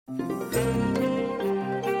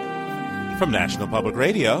From National Public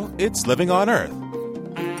Radio, it's Living on Earth.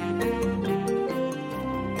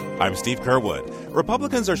 I'm Steve Curwood.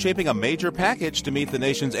 Republicans are shaping a major package to meet the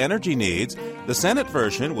nation's energy needs. The Senate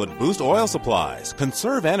version would boost oil supplies,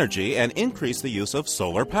 conserve energy, and increase the use of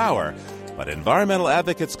solar power. But environmental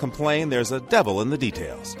advocates complain there's a devil in the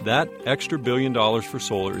details. That extra $1 billion for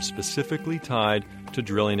solar is specifically tied to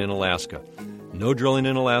drilling in Alaska. No drilling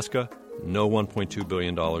in Alaska, no $1.2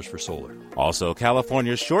 billion for solar. Also,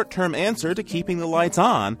 California's short-term answer to keeping the lights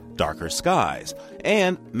on, darker skies.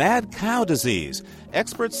 And mad cow disease.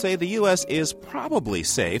 Experts say the U.S. is probably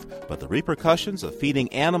safe, but the repercussions of feeding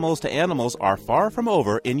animals to animals are far from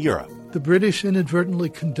over in Europe. The British inadvertently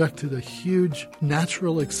conducted a huge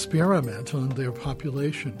natural experiment on their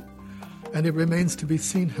population, and it remains to be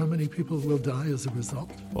seen how many people will die as a result.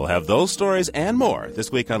 We'll have those stories and more this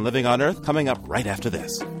week on Living on Earth, coming up right after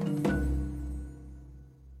this.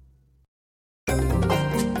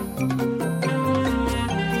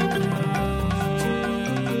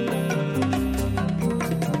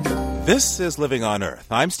 This is Living on Earth.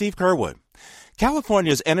 I'm Steve Curwood.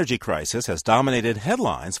 California's energy crisis has dominated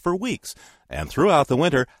headlines for weeks, and throughout the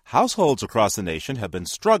winter, households across the nation have been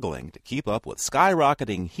struggling to keep up with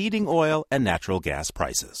skyrocketing heating oil and natural gas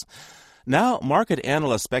prices. Now, market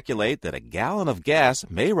analysts speculate that a gallon of gas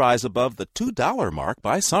may rise above the $2 mark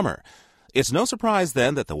by summer. It's no surprise,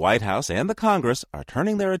 then, that the White House and the Congress are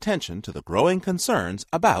turning their attention to the growing concerns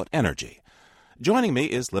about energy. Joining me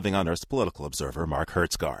is Living on Earth's political observer, Mark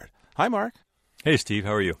Hertsgaard. Hi, Mark. Hey, Steve.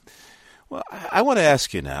 How are you? Well, I want to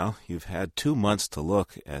ask you now, you've had 2 months to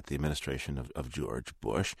look at the administration of George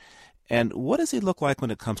Bush, and what does he look like when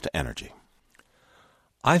it comes to energy?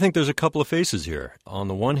 I think there's a couple of faces here. On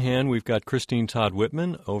the one hand, we've got Christine Todd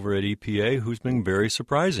Whitman over at EPA, who's been very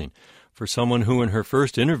surprising. For someone who in her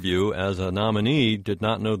first interview as a nominee did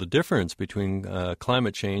not know the difference between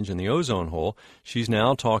climate change and the ozone hole, she's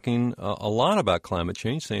now talking a lot about climate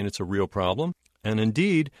change, saying it's a real problem. And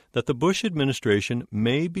indeed, that the Bush administration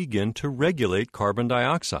may begin to regulate carbon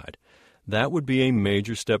dioxide. That would be a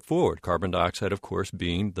major step forward, carbon dioxide, of course,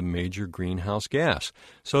 being the major greenhouse gas.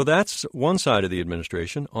 So that's one side of the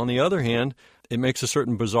administration. On the other hand, it makes a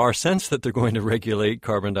certain bizarre sense that they're going to regulate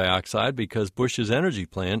carbon dioxide because Bush's energy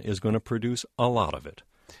plan is going to produce a lot of it.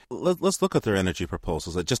 Let's look at their energy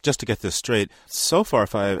proposals. Just to get this straight, so far,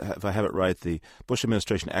 if I have it right, the Bush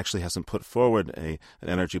administration actually hasn't put forward an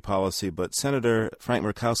energy policy, but Senator Frank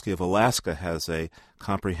Murkowski of Alaska has a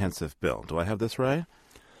comprehensive bill. Do I have this right?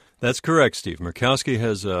 That's correct, Steve. Murkowski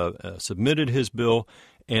has submitted his bill,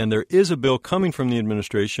 and there is a bill coming from the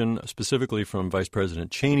administration, specifically from Vice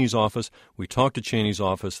President Cheney's office. We talked to Cheney's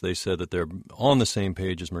office. They said that they're on the same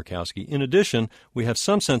page as Murkowski. In addition, we have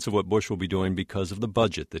some sense of what Bush will be doing because of the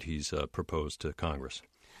budget that he's proposed to Congress.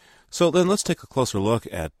 So then let's take a closer look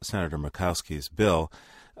at Senator Murkowski's bill.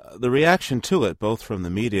 The reaction to it, both from the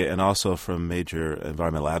media and also from major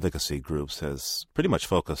environmental advocacy groups, has pretty much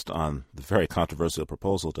focused on the very controversial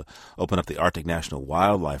proposal to open up the Arctic National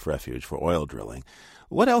Wildlife Refuge for oil drilling.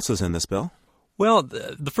 What else is in this bill? Well,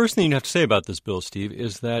 the first thing you have to say about this bill, Steve,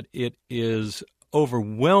 is that it is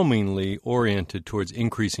overwhelmingly oriented towards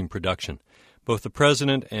increasing production. Both the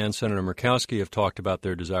President and Senator Murkowski have talked about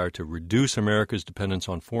their desire to reduce America's dependence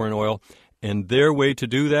on foreign oil, and their way to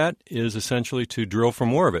do that is essentially to drill for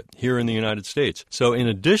more of it here in the United States. So in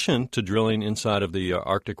addition to drilling inside of the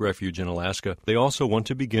Arctic Refuge in Alaska, they also want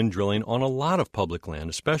to begin drilling on a lot of public land,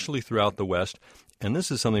 especially throughout the West. And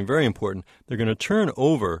this is something very important. They're going to turn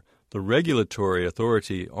over the regulatory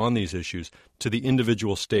authority on these issues to the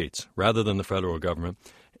individual states rather than the federal government.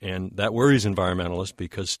 And that worries environmentalists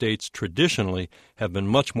because states traditionally have been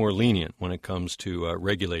much more lenient when it comes to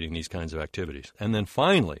regulating these kinds of activities. And then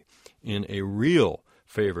finally, in a real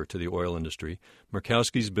favor to the oil industry,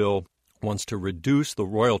 Murkowski's bill wants to reduce the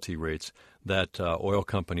royalty rates that oil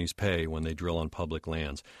companies pay when they drill on public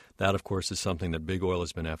lands. That, of course, is something that Big Oil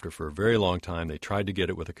has been after for a very long time. They tried to get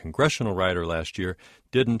it with a congressional rider last year,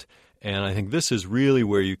 didn't. And I think this is really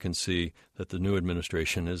where you can see that the new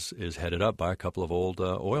administration is headed up by a couple of old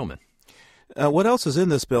oilmen. What else is in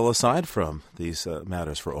this bill aside from these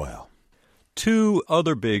matters for oil? Two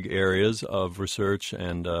other big areas of research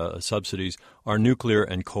and subsidies are nuclear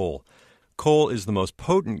and coal. Coal is the most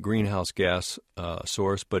potent greenhouse gas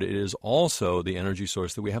source, but it is also the energy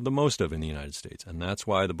source that we have the most of in the United States, and that's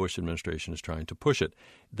why the Bush administration is trying to push it.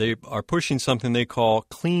 They are pushing something they call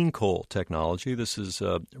clean coal technology. This is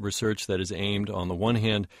research that is aimed, on the one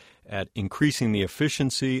hand, at increasing the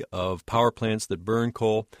efficiency of power plants that burn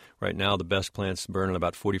coal. Right now, the best plants burn at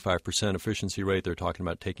about 45% efficiency rate. They're talking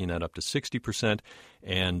about taking that up to 60%.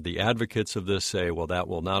 And the advocates of this say, well, that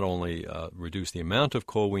will not only reduce the amount of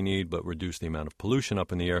coal we need, but reduce the amount of pollution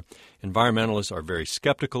up in the air. Environmentalists are very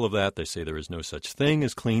skeptical of that. They say there is no such thing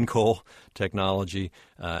as clean coal technology,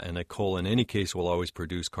 and that coal in any case will always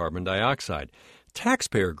produce carbon dioxide.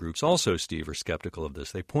 Taxpayer groups also, Steve, are skeptical of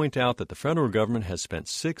this. They point out that the federal government has spent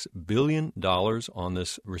 $6 billion on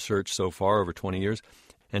this research so far over 20 years,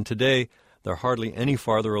 and today they're hardly any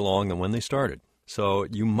farther along than when they started. So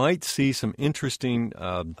you might see some interesting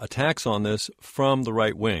attacks on this from the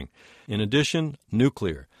right wing. In addition,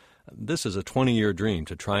 nuclear. This is a 20-year dream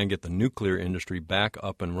to try and get the nuclear industry back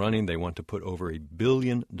up and running. They want to put over $1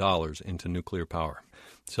 billion into nuclear power.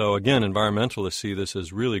 So again, environmentalists see this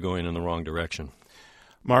as really going in the wrong direction.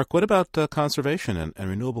 Mark, what about conservation and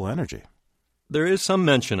renewable energy? There is some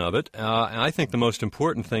mention of it. I think the most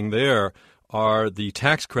important thing there are the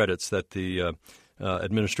tax credits that the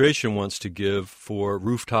administration wants to give for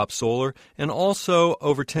rooftop solar, and also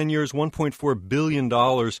over 10 years, $1.4 billion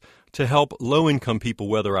to help low-income people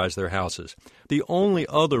weatherize their houses. The only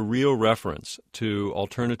other real reference to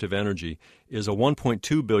alternative energy is a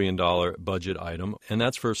 $1.2 billion budget item, and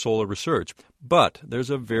that's for solar research. But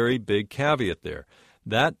there's a very big caveat there.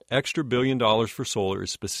 That extra $1 billion for solar is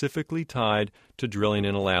specifically tied to drilling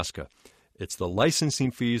in Alaska. It's the licensing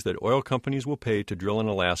fees that oil companies will pay to drill in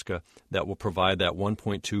Alaska that will provide that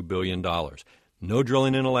 $1.2 billion. No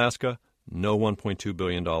drilling in Alaska, no $1.2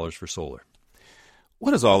 billion for solar.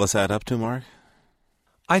 What does all this add up to, Mark?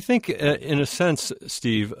 I think, in a sense,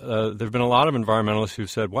 Steve, there have been a lot of environmentalists who've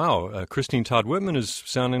said, wow, Christine Todd Whitman is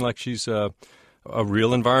sounding like she's a real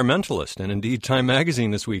environmentalist. And indeed, Time Magazine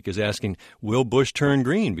this week is asking, will Bush turn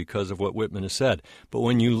green because of what Whitman has said? But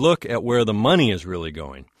when you look at where the money is really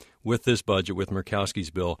going, with this budget, with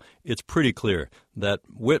Murkowski's bill, it's pretty clear that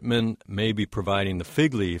Whitman may be providing the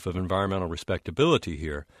fig leaf of environmental respectability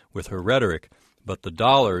here with her rhetoric, but the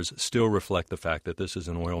dollars still reflect the fact that this is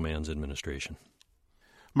an oil man's administration.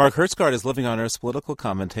 Mark Hertsgaard is Living on Earth's political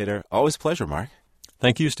commentator. Always a pleasure, Mark.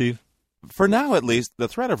 Thank you, Steve. For now, at least, the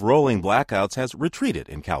threat of rolling blackouts has retreated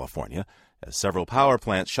in California, as several power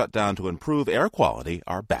plants shut down to improve air quality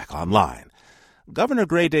are back online. Governor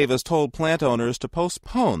Gray Davis told plant owners to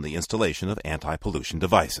postpone the installation of anti-pollution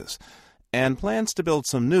devices. And plans to build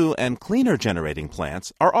some new and cleaner generating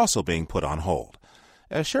plants are also being put on hold.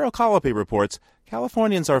 As Cheryl Colopy reports,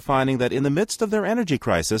 Californians are finding that in the midst of their energy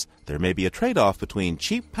crisis, there may be a trade-off between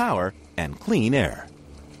cheap power and clean air.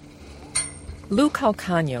 Lou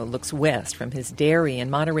Calcano looks west from his dairy in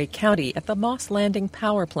Monterey County at the Moss Landing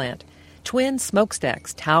Power Plant. Twin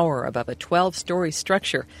smokestacks tower above a 12-story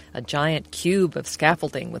structure, a giant cube of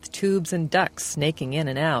scaffolding with tubes and ducts snaking in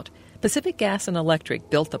and out. Pacific Gas and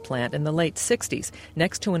Electric built the plant in the late 60s,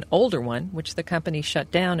 next to an older one, which the company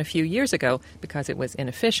shut down a few years ago because it was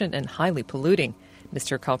inefficient and highly polluting.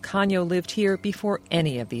 Mr. Calcano lived here before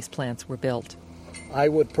any of these plants were built. I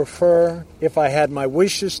would prefer, if I had my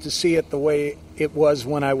wishes, to see it the way it was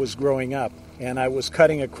when I was growing up, and I was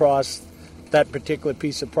cutting across that particular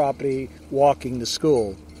piece of property walking to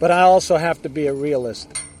school. But I also have to be a realist.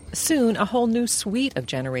 Soon, a whole new suite of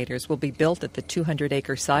generators will be built at the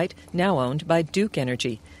 200-acre site, now owned by Duke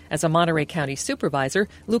Energy. As a Monterey County supervisor,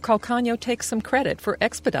 Lou Calcano takes some credit for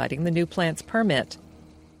expediting the new plant's permit.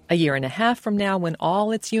 A year and a half from now, when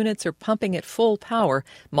all its units are pumping at full power,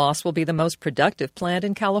 Moss will be the most productive plant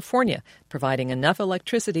in California, providing enough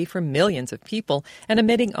electricity for millions of people and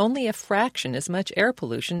emitting only a fraction as much air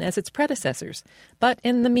pollution as its predecessors. But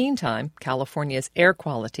in the meantime, California's air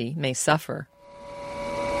quality may suffer.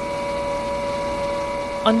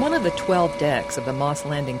 On one of the 12 decks of the Moss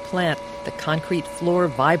Landing plant, the concrete floor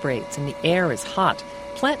vibrates and the air is hot.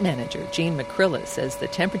 Plant manager Gene McCrillis says the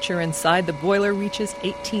temperature inside the boiler reaches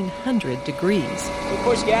 1,800 degrees. You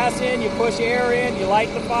push gas in, you push air in, you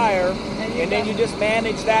light the fire, and then you just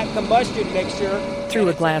manage that combustion mixture. Through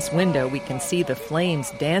a glass window, we can see the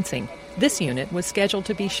flames dancing. This unit was scheduled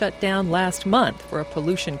to be shut down last month for a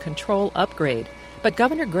pollution control upgrade. But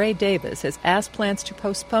Governor Gray Davis has asked plants to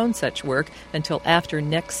postpone such work until after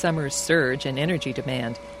next summer's surge in energy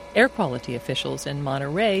demand. Air quality officials in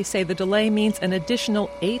Monterey say the delay means an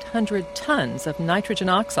additional 800 tons of nitrogen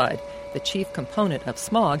oxide, the chief component of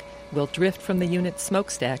smog, will drift from the unit's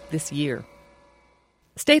smokestack this year.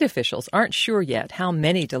 State officials aren't sure yet how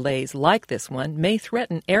many delays like this one may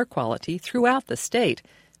threaten air quality throughout the state.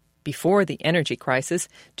 Before the energy crisis,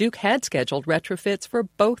 Duke had scheduled retrofits for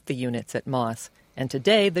both the units at Moss. And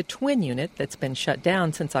today, the twin unit that's been shut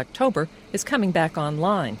down since October is coming back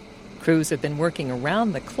online. Crews have been working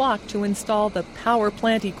around the clock to install the power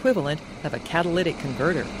plant equivalent of a catalytic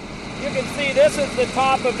converter. You can see this is the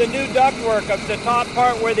top of the new ductwork, of the top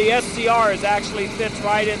part where the SCR is actually fits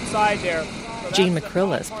right inside there. Gene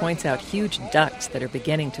McCrillis points out huge ducts that are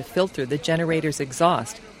beginning to filter the generator's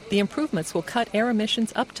exhaust. The improvements will cut air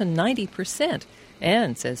emissions up to 90%.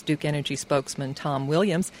 And, says Duke Energy spokesman Tom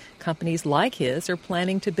Williams, companies like his are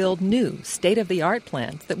planning to build new, state-of-the-art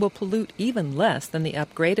plants that will pollute even less than the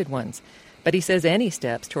upgraded ones. But he says any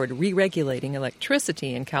steps toward re-regulating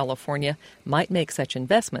electricity in California might make such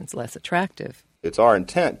investments less attractive. It's our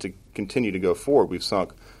intent to continue to go forward. We've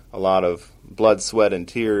sunk a lot of blood, sweat, and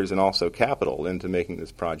tears and also capital into making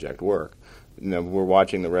this project work. We're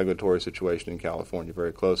watching the regulatory situation in California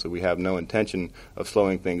very closely. We have no intention of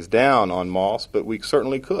slowing things down on Moss, but we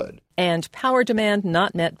certainly could. And power demand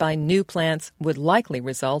not met by new plants would likely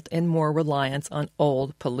result in more reliance on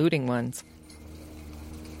old, polluting ones.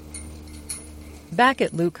 Back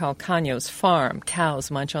at Lou Calcaño's farm,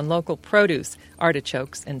 cows munch on local produce,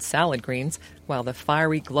 artichokes and salad greens, while the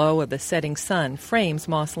fiery glow of the setting sun frames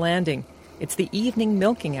Moss Landing. It's the evening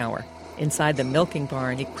milking hour. Inside the milking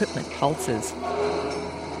barn, equipment pulses.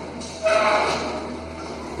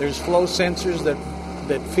 There's flow sensors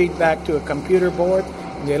that feed back to a computer board.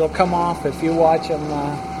 It'll come off if you watch them.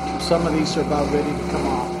 Some of these are about ready to come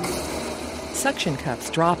off. Suction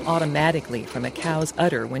cups drop automatically from a cow's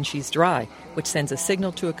udder when she's dry, which sends a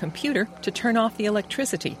signal to a computer to turn off the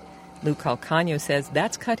electricity. Lou Calcaño says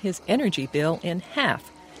that's cut his energy bill in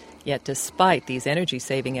half. Yet despite these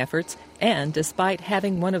energy-saving efforts, and despite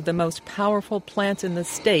having one of the most powerful plants in the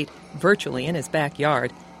state virtually in his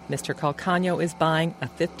backyard, Mr. Calcaño is buying a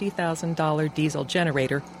 $50,000 diesel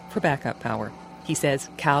generator for backup power. He says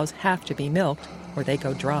cows have to be milked or they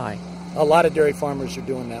go dry. A lot of dairy farmers are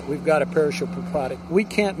doing that. We've got a perishable product. We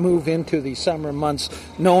can't move into the summer months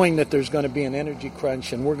knowing that there's going to be an energy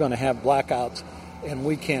crunch and we're going to have blackouts, and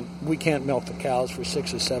we can't milk the cows for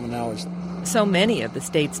 6 or 7 hours. So many of the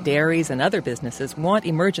state's dairies and other businesses want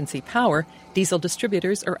emergency power, diesel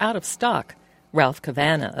distributors are out of stock. Ralph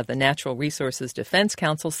Cavanna of the Natural Resources Defense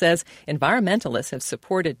Council says environmentalists have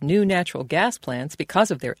supported new natural gas plants because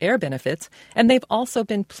of their air benefits, and they've also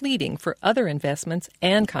been pleading for other investments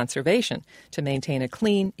and conservation to maintain a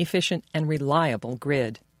clean, efficient, and reliable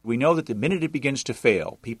grid. We know that the minute it begins to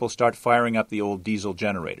fail, people start firing up the old diesel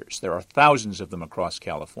generators. There are thousands of them across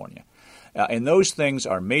California. And those things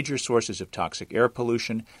are major sources of toxic air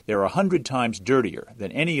pollution. They're 100 times dirtier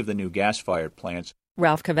than any of the new gas-fired plants.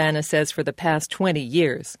 Ralph Cavanna says for the past 20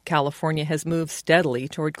 years, California has moved steadily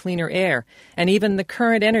toward cleaner air, and even the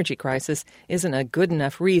current energy crisis isn't a good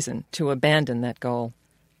enough reason to abandon that goal.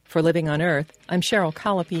 For Living on Earth, I'm Cheryl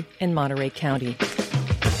Colopy in Monterey County.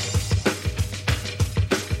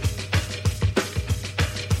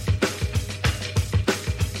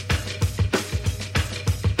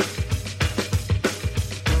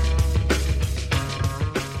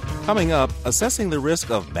 Coming up, assessing the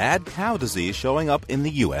risk of mad cow disease showing up in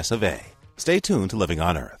the U.S. of A. Stay tuned to Living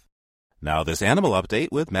on Earth. Now this animal update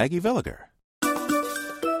with Maggie Villiger.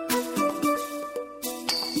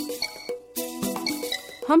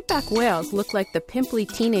 Humpback whales look like the pimply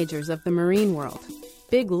teenagers of the marine world.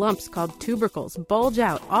 Big lumps called tubercles bulge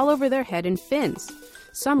out all over their head and fins.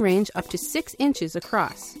 Some range up to 6 inches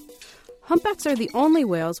across. Humpbacks are the only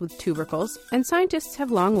whales with tubercles, and scientists have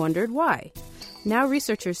long wondered why. Now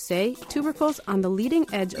researchers say tubercles on the leading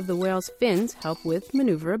edge of the whale's fins help with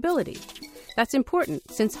maneuverability. That's important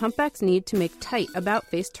since humpbacks need to make tight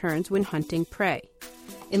about-face turns when hunting prey.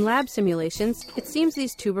 In lab simulations, it seems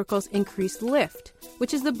these tubercles increase lift,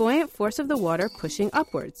 which is the buoyant force of the water pushing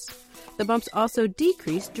upwards. The bumps also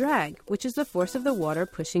decrease drag, which is the force of the water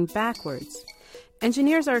pushing backwards.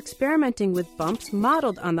 Engineers are experimenting with bumps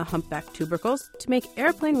modeled on the humpback tubercles to make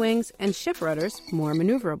airplane wings and ship rudders more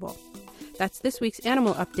maneuverable. That's this week's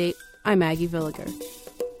Animal Update. I'm Maggie Villiger.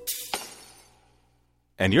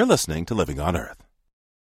 And you're listening to Living on Earth.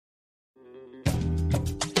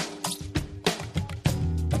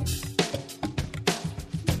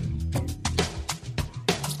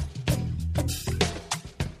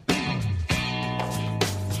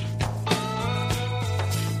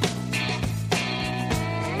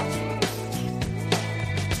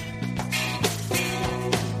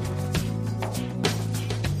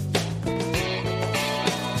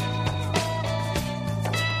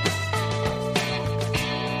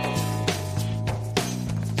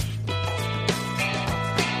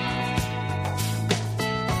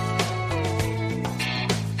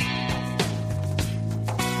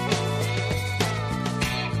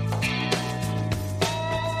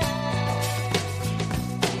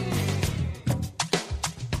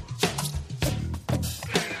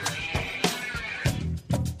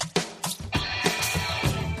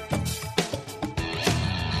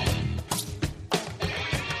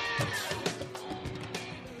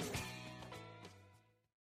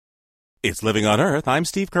 It's Living on Earth. I'm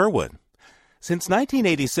Steve Curwood. Since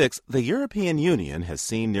 1986, the European Union has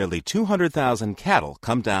seen nearly 200,000 cattle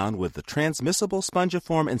come down with the transmissible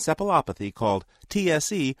spongiform encephalopathy called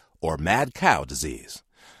TSE, or mad cow disease.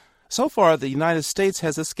 So far, the United States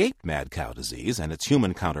has escaped mad cow disease and its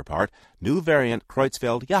human counterpart, new variant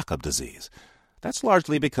Creutzfeldt-Jakob disease. That's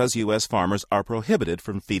largely because U.S. farmers are prohibited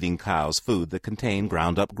from feeding cows food that contain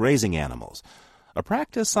ground-up grazing animals, a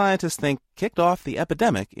practice scientists think kicked off the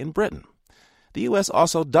epidemic in Britain. The U.S.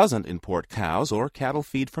 also doesn't import cows or cattle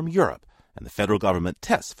feed from Europe, and the federal government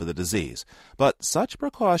tests for the disease. But such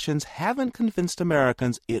precautions haven't convinced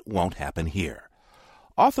Americans it won't happen here.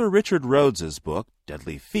 Author Richard Rhodes's book,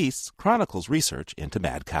 Deadly Feasts, chronicles research into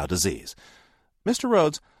mad cow disease. Mr.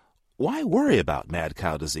 Rhodes, why worry about mad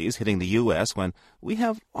cow disease hitting the U.S. when we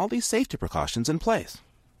have all these safety precautions in place?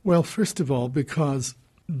 Well, first of all, because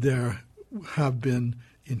there have been,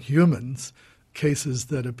 in humans, cases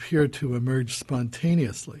that appear to emerge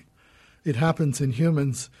spontaneously. It happens in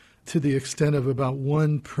humans to the extent of about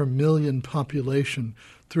 1 per million population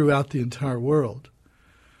throughout the entire world.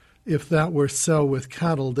 If that were so with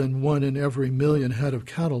cattle, then 1 in every million head of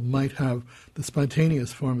cattle might have the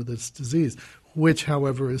spontaneous form of this disease, which,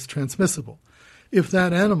 however, is transmissible. If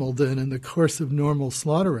that animal then, in the course of normal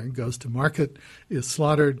slaughtering, goes to market, is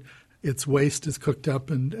slaughtered, its waste is cooked up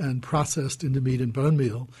and processed into meat and bone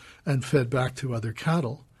meal and fed back to other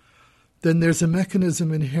cattle, then there's a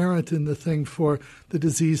mechanism inherent in the thing for the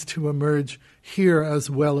disease to emerge here as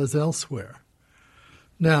well as elsewhere.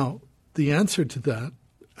 Now, the answer to that,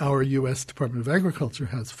 our U.S. Department of Agriculture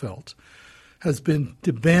has felt, has been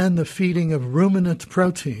to ban the feeding of ruminant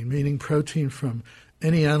protein, meaning protein from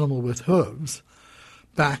any animal with hooves,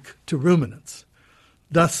 back to ruminants.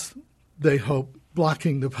 Thus, they hope,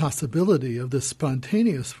 blocking the possibility of the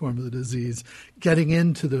spontaneous form of the disease getting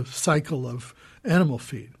into the cycle of animal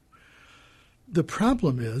feed. The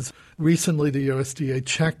problem is, recently the USDA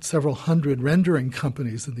checked several hundred rendering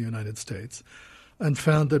companies in the United States and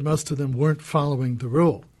found that most of them weren't following the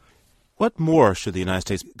rule. What more should the United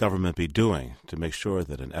States government be doing to make sure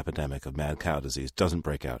that an epidemic of mad cow disease doesn't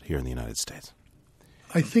break out here in the United States?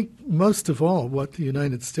 I think most of all what the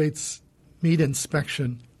United States meat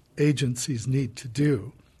inspection agencies need to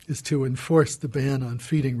do is to enforce the ban on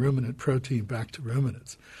feeding ruminant protein back to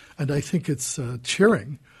ruminants. And I think it's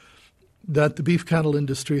cheering that the beef cattle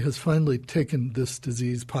industry has finally taken this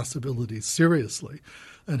disease possibility seriously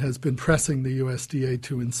and has been pressing the USDA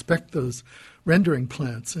to inspect those rendering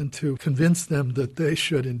plants and to convince them that they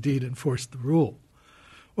should indeed enforce the rule.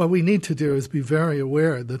 What we need to do is be very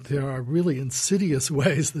aware that there are really insidious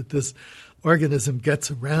ways that this organism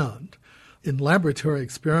gets around. In laboratory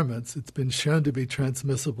experiments, it's been shown to be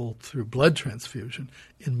transmissible through blood transfusion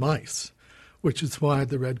in mice, which is why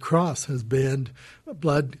the Red Cross has banned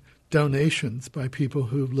blood donations by people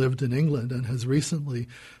who lived in England and has recently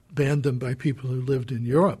banned them by people who lived in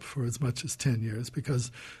Europe for as much as 10 years,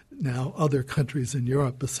 because now other countries in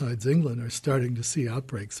Europe besides England are starting to see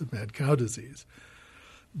outbreaks of mad cow disease.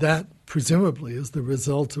 That presumably is the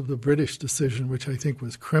result of the British decision, which I think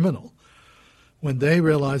was criminal. When they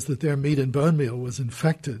realized that their meat and bone meal was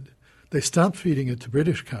infected, they stopped feeding it to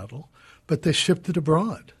British cattle, but they shipped it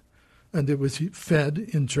abroad. And it was fed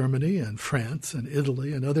in Germany and France and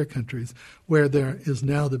Italy and other countries where there is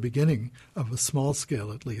now the beginning of a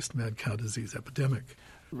small-scale, at least, mad cow disease epidemic.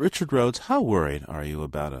 Richard Rhodes, how worried are you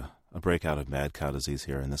about a breakout of mad cow disease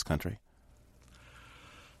here in this country?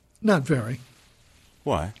 Not very.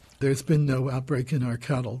 Why? There's been no outbreak in our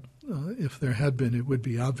cattle. If there had been, it would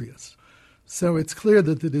be obvious. So it's clear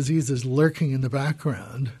that the disease is lurking in the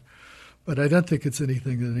background, but I don't think it's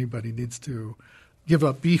anything that anybody needs to give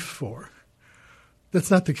up beef for.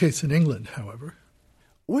 That's not the case in England, however.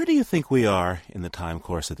 Where do you think we are in the time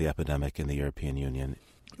course of the epidemic in the European Union?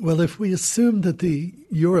 Well, if we assume that the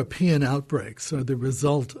European outbreaks are the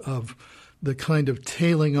result of the kind of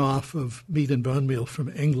tailing off of meat and bone meal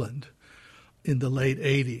from England in the late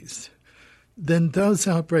 80s, then those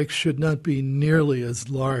outbreaks should not be nearly as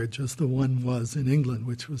large as the one was in England,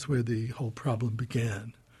 which was where the whole problem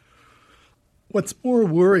began. What's more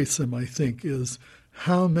worrisome, I think, is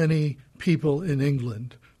how many people in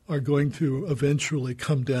England are going to eventually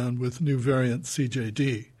come down with new variant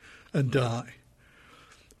CJD and die.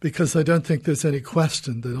 Because I don't think there's any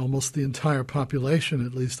question that almost the entire population,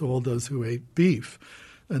 at least all those who ate beef,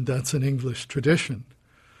 and that's an English tradition,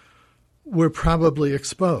 were probably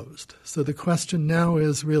exposed. So the question now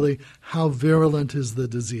is really, how virulent is the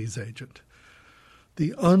disease agent?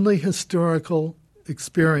 The only historical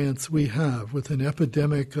experience we have with an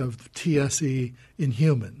epidemic of TSE in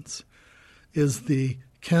humans is the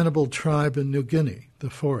cannibal tribe in New Guinea,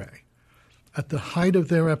 the Foray. At the height of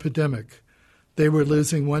their epidemic, they were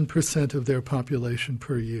losing 1% of their population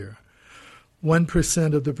per year.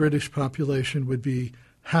 1% of the British population would be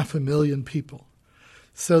 500,000 people.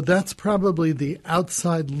 So that's probably the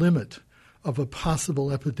outside limit of a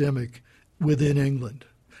possible epidemic within England.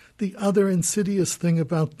 The other insidious thing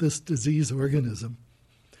about this disease organism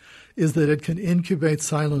is that it can incubate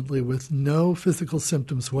silently with no physical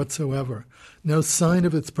symptoms whatsoever, no sign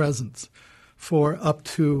of its presence, for up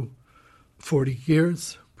to 40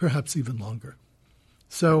 years, perhaps even longer.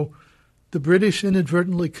 So the British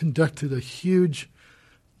inadvertently conducted a huge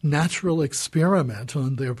natural experiment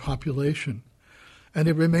on their population, and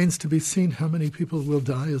it remains to be seen how many people will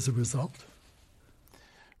die as a result.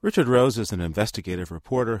 Richard Rose is an investigative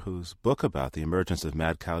reporter whose book about the emergence of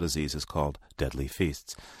mad cow disease is called Deadly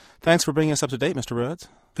Feasts. Thanks for bringing us up to date, Mr. Rhodes.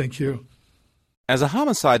 Thank you. As a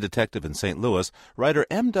homicide detective in St. Louis, writer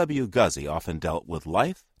M.W. Guzzi often dealt with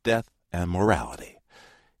life, death, and morality.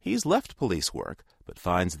 He's left police work, but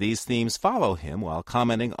finds these themes follow him while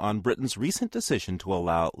commenting on Britain's recent decision to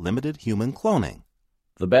allow limited human cloning.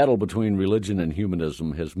 The battle between religion and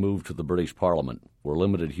humanism has moved to the British Parliament, where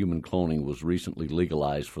limited human cloning was recently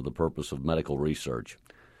legalized for the purpose of medical research.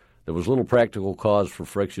 There was little practical cause for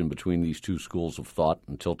friction between these two schools of thought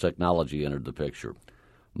until technology entered the picture.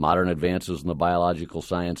 Modern advances in the biological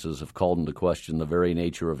sciences have called into question the very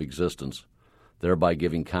nature of existence, thereby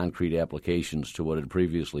giving concrete applications to what had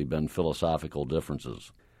previously been philosophical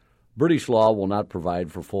differences. British law will not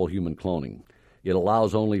provide for full human cloning. It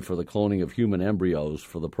allows only for the cloning of human embryos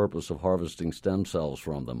for the purpose of harvesting stem cells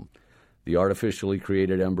from them. The artificially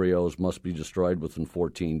created embryos must be destroyed within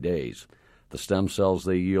 14 days. The stem cells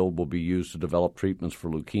they yield will be used to develop treatments for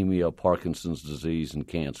leukemia, Parkinson's disease, and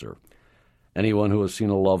cancer. Anyone who has seen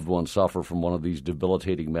a loved one suffer from one of these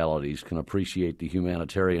debilitating maladies can appreciate the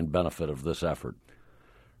humanitarian benefit of this effort.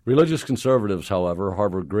 Religious conservatives, however,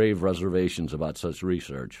 harbor grave reservations about such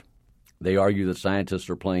research. They argue that scientists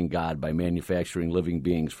are playing God by manufacturing living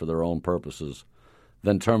beings for their own purposes,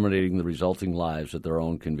 then terminating the resulting lives at their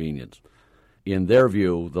own convenience. In their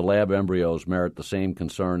view, the lab embryos merit the same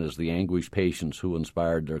concern as the anguished patients who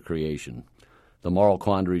inspired their creation. The moral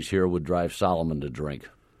quandaries here would drive Solomon to drink.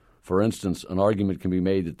 For instance, an argument can be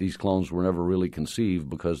made that these clones were never really conceived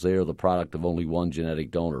because they are the product of only one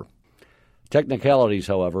genetic donor. Technicalities,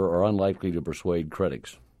 however, are unlikely to persuade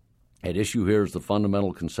critics. At issue here is the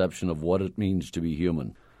fundamental conception of what it means to be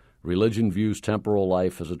human. Religion views temporal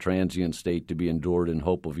life as a transient state to be endured in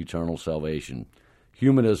hope of eternal salvation.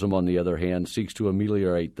 Humanism, on the other hand, seeks to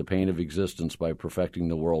ameliorate the pain of existence by perfecting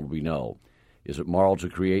the world we know. Is it moral to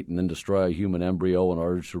create and then destroy a human embryo in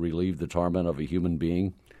order to relieve the torment of a human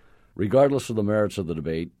being? Regardless of the merits of the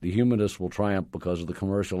debate, the humanists will triumph because of the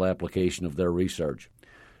commercial application of their research.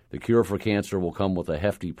 The cure for cancer will come with a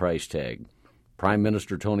hefty price tag. Prime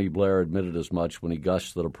Minister Tony Blair admitted as much when he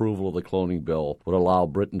gushed that approval of the cloning bill would allow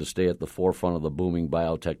Britain to stay at the forefront of the booming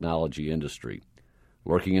biotechnology industry.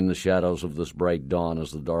 Lurking in the shadows of this bright dawn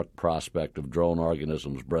is the dark prospect of drone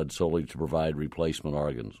organisms bred solely to provide replacement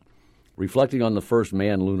organs. Reflecting on the first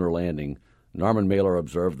manned lunar landing, Norman Mailer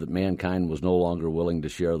observed that mankind was no longer willing to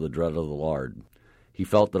share the dread of the Lord. He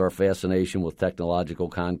felt that our fascination with technological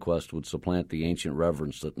conquest would supplant the ancient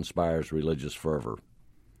reverence that inspires religious fervor.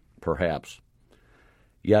 Perhaps.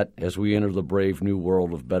 Yet, as we enter the brave new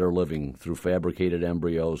world of better living through fabricated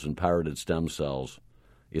embryos and pirated stem cells,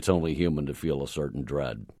 it's only human to feel a certain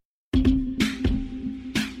dread.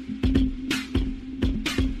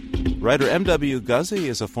 Writer M.W. Guzzi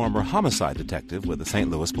is a former homicide detective with the St.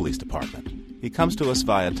 Louis Police Department. He comes to us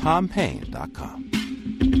via tompaine.com.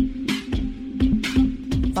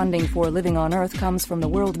 Funding for Living on Earth comes from the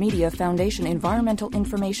World Media Foundation Environmental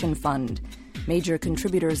Information Fund. Major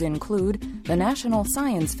contributors include the National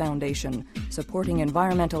Science Foundation, supporting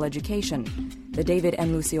environmental education, the David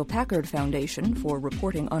and Lucille Packard Foundation for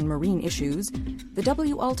reporting on marine issues, the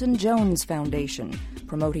W. Alton Jones Foundation,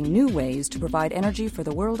 promoting new ways to provide energy for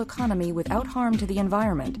the world economy without harm to the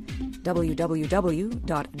environment,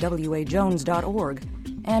 www.wajones.org,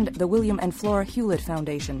 and the William and Flora Hewlett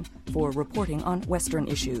Foundation for reporting on Western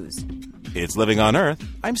issues. It's Living on Earth.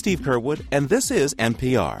 I'm Steve Curwood, and this is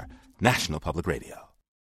NPR, National Public Radio.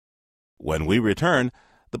 When we return,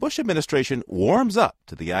 the Bush administration warms up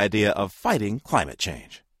to the idea of fighting climate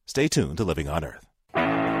change. Stay tuned to Living on Earth.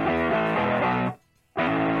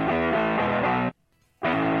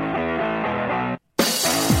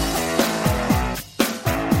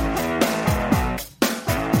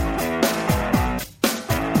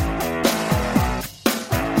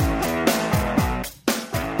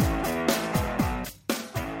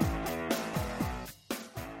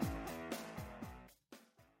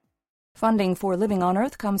 Funding for Living on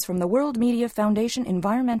Earth comes from the World Media Foundation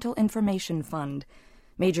Environmental Information Fund.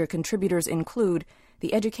 Major contributors include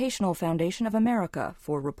the Educational Foundation of America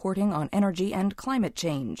for reporting on energy and climate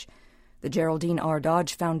change, the Geraldine R.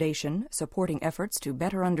 Dodge Foundation, supporting efforts to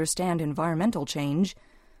better understand environmental change,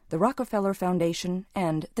 the Rockefeller Foundation,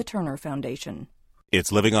 and the Turner Foundation.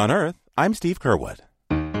 It's Living on Earth. I'm Steve Curwood.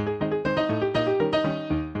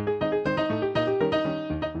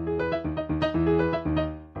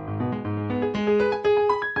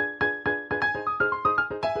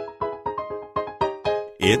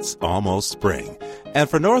 It's almost spring. And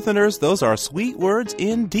for Northerners, those are sweet words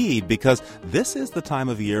indeed, because this is the time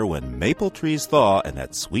of year when maple trees thaw and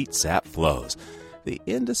that sweet sap flows. The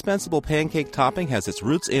indispensable pancake topping has its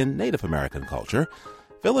roots in Native American culture.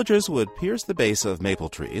 Villagers would pierce the base of maple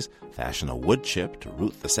trees, fashion a wood chip to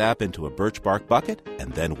root the sap into a birch bark bucket,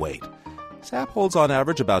 and then wait. Sap holds on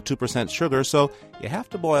average about 2% sugar, so you have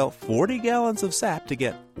to boil 40 gallons of sap to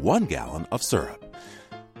get 1 gallon of syrup.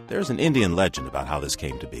 There's an Indian legend about how this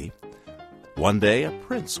came to be. One day, a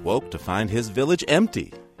prince woke to find his village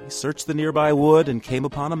empty. He searched the nearby wood and came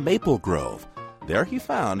upon a maple grove. There he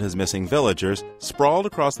found his missing villagers sprawled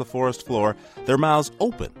across the forest floor, their mouths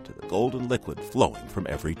open to the golden liquid flowing from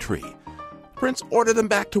every tree. The prince ordered them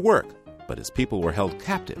back to work, but his people were held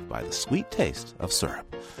captive by the sweet taste of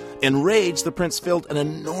syrup. Enraged, the prince filled an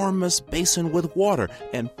enormous basin with water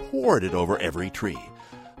and poured it over every tree.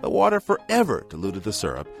 The water forever diluted the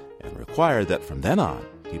syrup and required that from then on,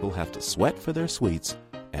 people have to sweat for their sweets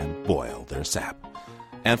and boil their sap.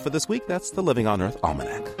 And for this week, that's the Living on Earth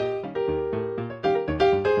Almanac.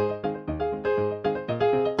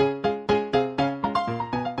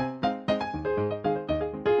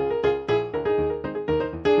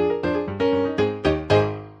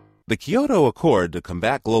 The Kyoto Accord to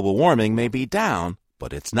combat global warming may be down,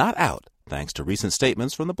 but it's not out, thanks to recent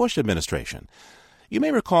statements from the Bush administration. You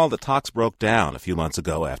may recall that talks broke down a few months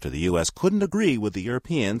ago after the U.S. couldn't agree with the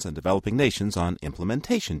Europeans and developing nations on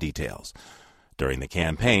implementation details. During the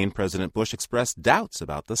campaign, President Bush expressed doubts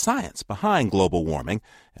about the science behind global warming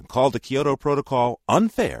and called the Kyoto Protocol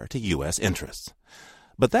unfair to U.S. interests.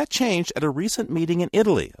 But that changed at a recent meeting in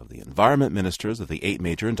Italy of the environment ministers of the 8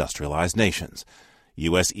 major industrialized nations.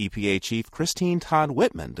 U.S. EPA Chief Christine Todd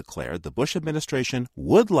Whitman declared the Bush administration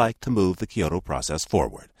would like to move the Kyoto process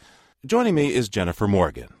forward. Joining me is Jennifer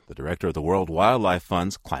Morgan, the director of the World Wildlife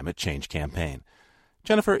Fund's Climate Change Campaign.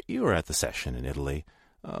 Jennifer, you were at the session in Italy.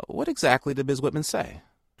 What exactly did Ms. Whitman say?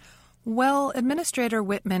 Well, Administrator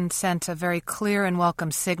Whitman sent a very clear and welcome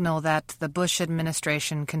signal that the Bush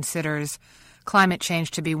administration considers climate change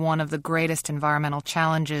to be one of the greatest environmental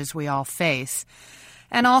challenges we all face,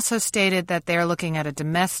 and also stated that they're looking at a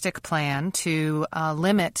domestic plan to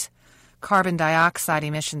limit carbon dioxide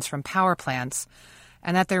emissions from power plants,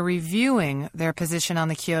 and that they're reviewing their position on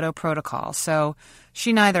the Kyoto Protocol. So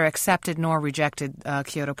she neither accepted nor rejected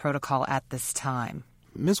Kyoto Protocol at this time.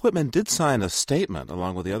 Ms. Whitman did sign a statement,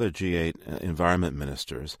 along with the other G8 environment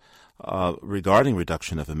ministers, regarding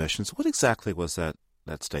reduction of emissions. What exactly was that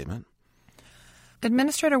statement?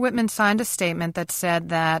 Administrator Whitman signed a statement that said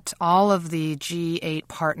that all of the G8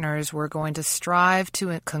 partners were going to strive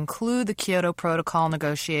to conclude the Kyoto Protocol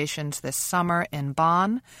negotiations this summer in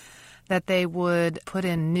Bonn, that they would put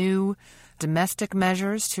in new domestic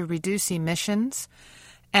measures to reduce emissions,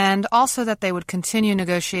 and also that they would continue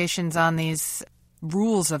negotiations on these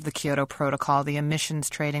rules of the Kyoto Protocol, the emissions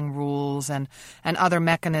trading rules and other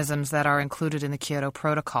mechanisms that are included in the Kyoto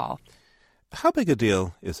Protocol. How big a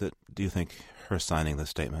deal is it, do you think, her signing this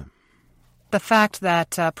statement? The fact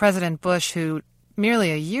that President Bush, who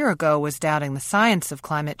merely a year ago was doubting the science of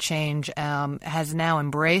climate change, has now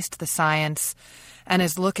embraced the science and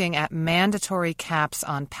is looking at mandatory caps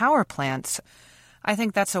on power plants, I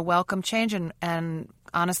think that's a welcome change and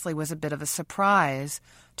honestly was a bit of a surprise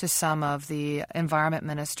to some of the environment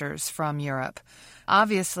ministers from Europe.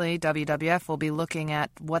 Obviously, WWF will be looking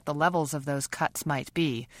at what the levels of those cuts might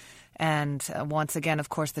be. And once again, of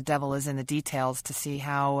course, the devil is in the details to see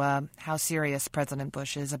how serious President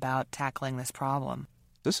Bush is about tackling this problem.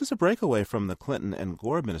 This is a breakaway from the Clinton and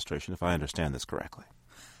Gore administration, if I understand this correctly.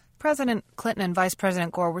 President Clinton and Vice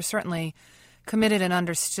President Gore were certainly committed and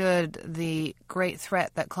understood the great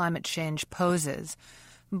threat that climate change poses,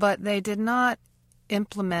 but they did not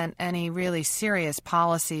implement any really serious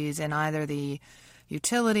policies in either the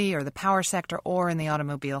utility or the power sector or in the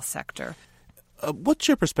automobile sector. What's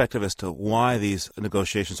your perspective as to why these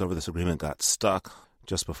negotiations over this agreement got stuck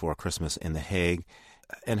just before Christmas in The Hague,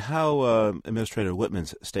 and how Administrator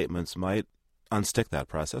Whitman's statements might unstick that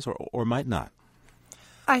process or might not?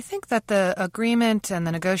 I think that the agreement and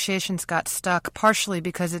the negotiations got stuck partially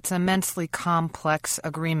because it's an immensely complex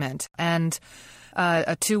agreement, and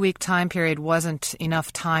a 2-week time period wasn't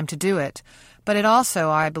enough time to do it. But it also,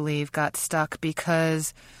 I believe, got stuck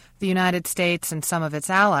because the United States and some of its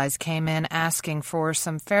allies came in asking for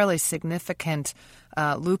some fairly significant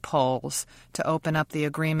loopholes to open up the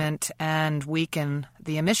agreement and weaken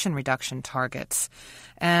the emission reduction targets.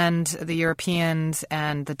 And the Europeans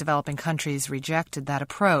and the developing countries rejected that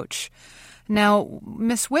approach. Now,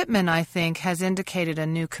 Ms. Whitman, I think, has indicated a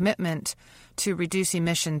new commitment to reduce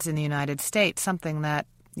emissions in the United States, something that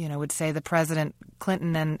would say the President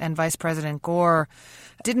Clinton and Vice President Gore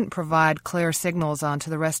didn't provide clear signals on to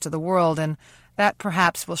the rest of the world, and that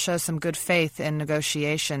perhaps will show some good faith in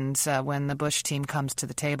negotiations when the Bush team comes to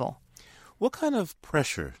the table. What kind of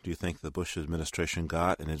pressure do you think the Bush administration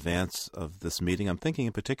got in advance of this meeting? I'm thinking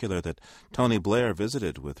in particular that Tony Blair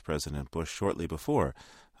visited with President Bush shortly before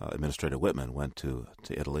Administrator Whitman went to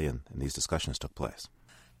Italy and these discussions took place.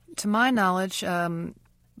 To my knowledge,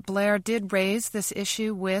 Blair did raise this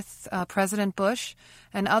issue with President Bush,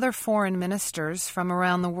 and other foreign ministers from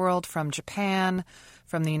around the world, from Japan,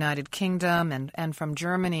 from the United Kingdom, and from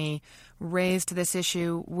Germany, raised this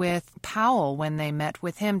issue with Powell when they met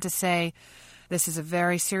with him to say, this is a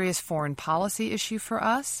very serious foreign policy issue for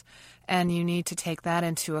us, and you need to take that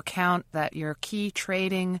into account, that your key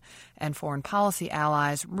trading and foreign policy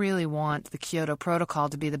allies really want the Kyoto Protocol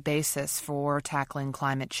to be the basis for tackling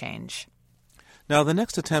climate change. Now, the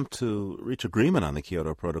next attempt to reach agreement on the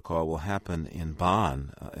Kyoto Protocol will happen in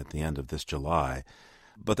Bonn at the end of this July.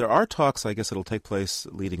 But there are talks, I guess it'll take place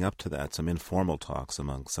leading up to that, some informal talks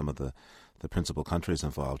among some of the principal countries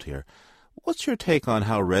involved here. What's your take on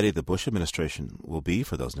how ready the Bush administration will be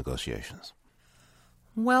for those negotiations?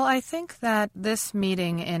 Well, I think that this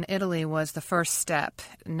meeting in Italy was the first step.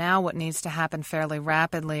 Now what needs to happen fairly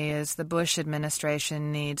rapidly is the Bush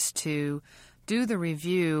administration needs to do the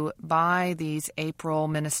review by these April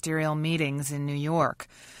ministerial meetings in New York.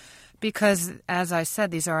 Because, as I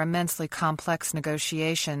said, these are immensely complex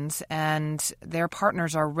negotiations and their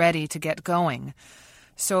partners are ready to get going.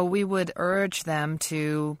 So we would urge them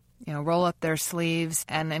to, roll up their sleeves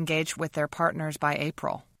and engage with their partners by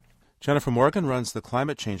April. Jennifer Morgan runs the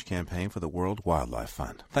climate change campaign for the World Wildlife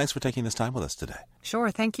Fund. Thanks for taking this time with us today. Sure,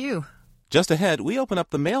 thank you. Just ahead, we open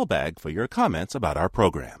up the mailbag for your comments about our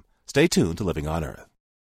program. Stay tuned to Living on Earth.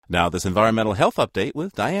 Now, this environmental health update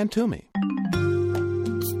with Diane Toomey.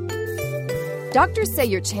 Doctors say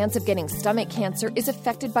your chance of getting stomach cancer is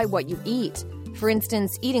affected by what you eat. For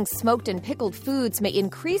instance, eating smoked and pickled foods may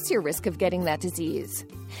increase your risk of getting that disease.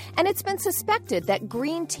 And it's been suspected that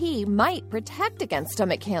green tea might protect against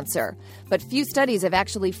stomach cancer, but few studies have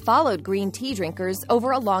actually followed green tea drinkers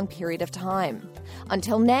over a long period of time.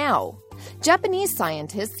 Until now. Japanese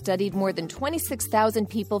scientists studied more than 26,000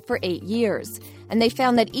 people for 8 years, and they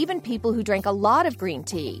found that even people who drank a lot of green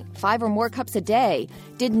tea, 5 or more cups a day,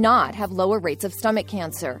 did not have lower rates of stomach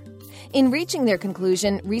cancer. In reaching their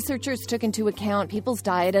conclusion, researchers took into account people's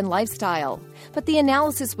diet and lifestyle, but the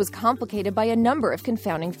analysis was complicated by a number of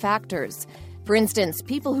confounding factors. For instance,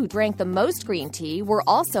 people who drank the most green tea were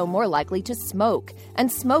also more likely to smoke,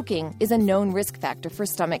 and smoking is a known risk factor for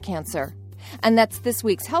stomach cancer. And that's this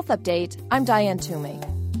week's Health Update. I'm Diane Toomey.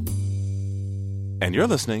 And you're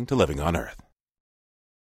listening to Living on Earth.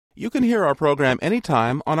 You can hear our program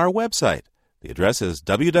anytime on our website. The address is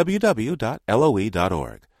www.loe.org.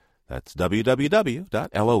 That's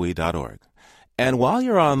www.loe.org. And while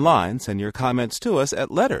you're online, send your comments to us at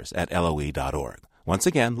letters@loe.org. Once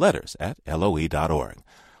again, letters@loe.org.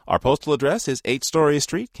 Our postal address is 8 Story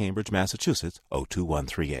Street, Cambridge, Massachusetts,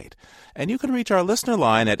 02138. And you can reach our listener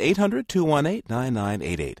line at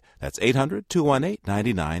 800-218-9988. That's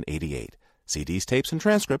 800-218-9988. CDs, tapes, and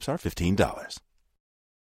transcripts are $15.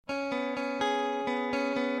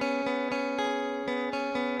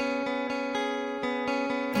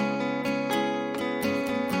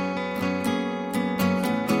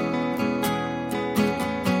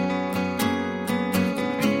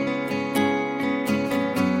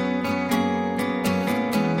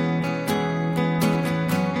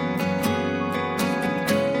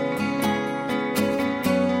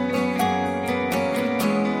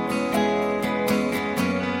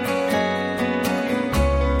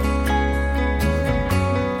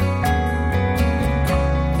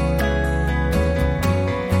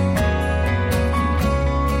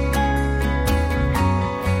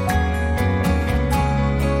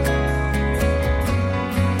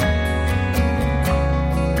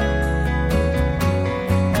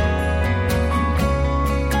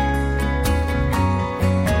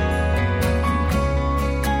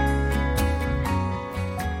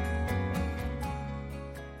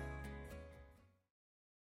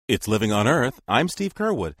 It's Living on Earth. I'm Steve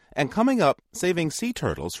Curwood, and coming up, saving sea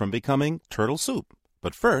turtles from becoming turtle soup.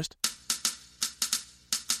 But first,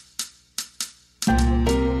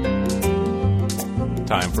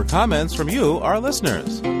 time for comments from you, our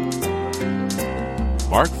listeners.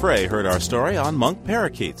 Mark Frey heard our story on monk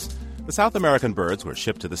parakeets. The South American birds were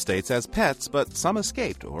shipped to the States as pets, but some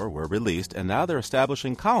escaped or were released, and now they're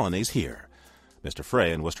establishing colonies here. Mr.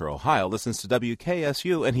 Frey in Worcester, Ohio, listens to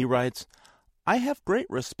WKSU, and he writes, I have great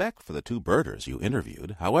respect for the two birders you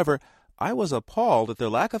interviewed. However, I was appalled at their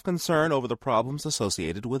lack of concern over the problems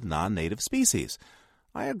associated with non-native species.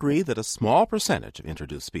 I agree that a small percentage of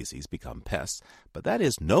introduced species become pests, but that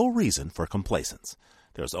is no reason for complacence.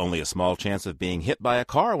 There's only a small chance of being hit by a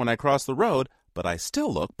car when I cross the road, but I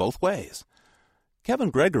still look both ways.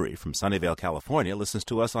 Kevin Gregory from Sunnyvale, California, listens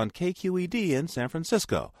to us on KQED in San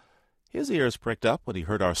Francisco. His ears pricked up when he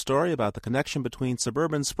heard our story about the connection between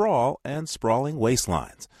suburban sprawl and sprawling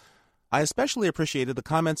waistlines. I especially appreciated the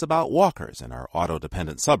comments about walkers in our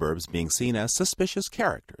auto-dependent suburbs being seen as suspicious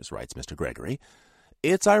characters, writes Mr. Gregory.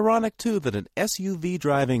 It's ironic, too, that an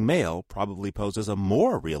SUV-driving male probably poses a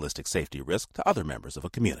more realistic safety risk to other members of a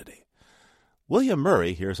community. William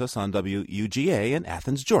Murray hears us on WUGA in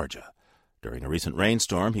Athens, Georgia. During a recent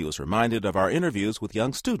rainstorm, he was reminded of our interviews with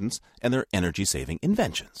young students and their energy-saving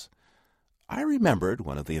inventions. I remembered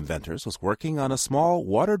one of the inventors was working on a small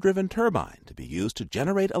water-driven turbine to be used to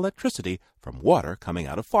generate electricity from water coming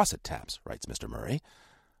out of faucet taps, writes Mr. Murray.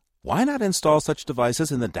 Why not install such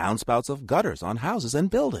devices in the downspouts of gutters on houses and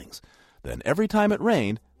buildings? Then every time it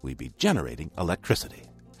rained, we'd be generating electricity.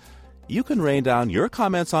 You can rain down your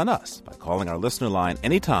comments on us by calling our listener line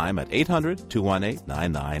anytime at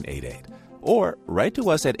 800-218-9988 or write to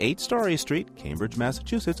us at 8 Story Street, Cambridge,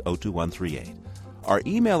 Massachusetts, 02138. Our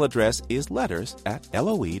email address is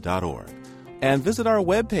letters@loe.org. And visit our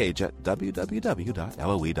webpage at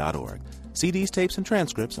www.loe.org. CDs, tapes, and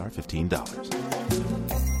transcripts are $15.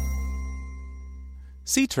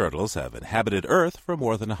 Sea turtles have inhabited Earth for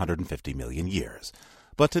more than 150 million years.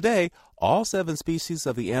 But today, all 7 species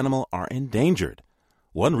of the animal are endangered.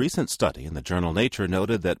 One recent study in the journal Nature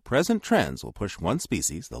noted that present trends will push one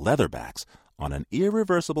species, the leatherbacks, on an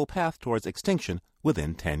irreversible path towards extinction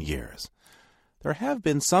within 10 years. There have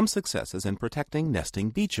been some successes in protecting nesting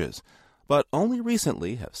beaches, but only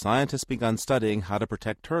recently have scientists begun studying how to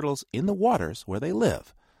protect turtles in the waters where they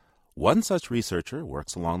live. One such researcher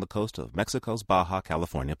works along the coast of Mexico's Baja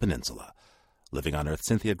California Peninsula. Living on Earth,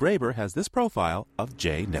 Cynthia Graber has this profile of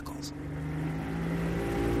Jay Nichols.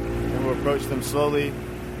 And we'll approach them slowly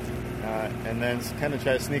and then kind of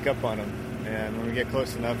try to sneak up on them. And when we get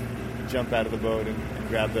close enough, jump out of the boat and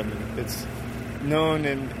grab them. And it's known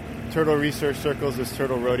in turtle research circles as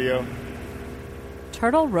turtle rodeo.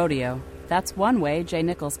 Turtle rodeo. That's one way Jay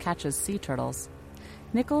Nichols catches sea turtles.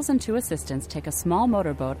 Nichols and 2 assistants take a small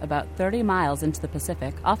motorboat about 30 miles into the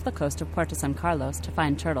Pacific off the coast of Puerto San Carlos to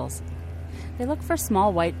find turtles. They look for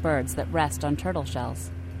small white birds that rest on turtle shells.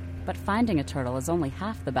 But finding a turtle is only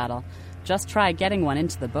half the battle. Just try getting one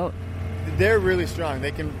into the boat. They're really strong.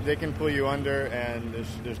 They can pull you under, and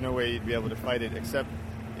there's no way you'd be able to fight it, except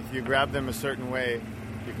if you grab them a certain way,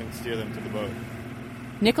 you can steer them to the boat.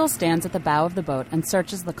 Nichols stands at the bow of the boat and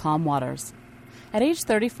searches the calm waters. At age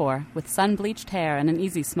 34, with sun-bleached hair and an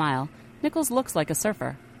easy smile, Nichols looks like a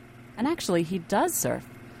surfer. And actually, he does surf,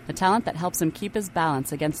 a talent that helps him keep his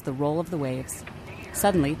balance against the roll of the waves.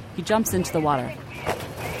 Suddenly, he jumps into the water.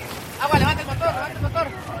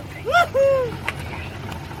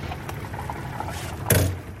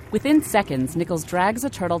 Within seconds, Nichols drags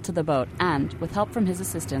a turtle to the boat and, with help from his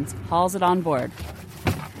assistants, hauls it on board.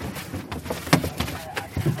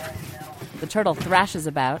 The turtle thrashes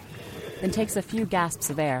about, then takes a few gasps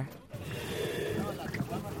of air.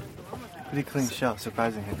 Pretty clean shell,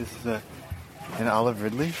 surprisingly. This is an olive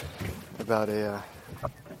ridley, about a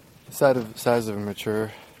size of a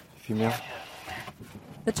mature female.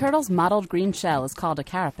 The turtle's mottled green shell is called a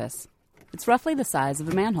carapace. It's roughly the size of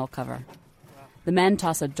a manhole cover. The men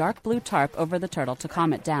toss a dark blue tarp over the turtle to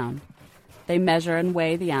calm it down. They measure and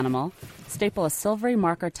weigh the animal, staple a silvery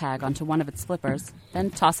marker tag onto one of its flippers, then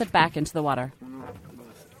toss it back into the water.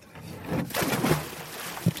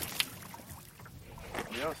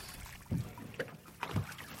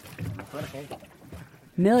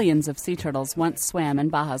 Millions of sea turtles once swam in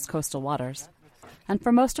Baja's coastal waters. And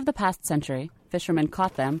for most of the past century, fishermen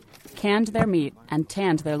caught them, canned their meat, and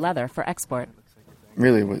tanned their leather for export.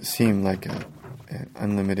 Really what seemed like an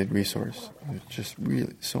unlimited resource. There's just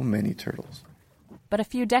really so many turtles. But a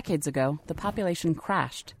few decades ago, the population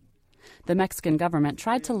crashed. The Mexican government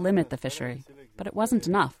tried to limit the fishery, but it wasn't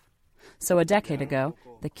enough. So a decade ago,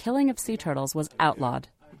 the killing of sea turtles was outlawed.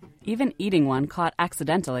 Even eating one caught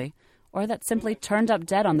accidentally, or that simply turned up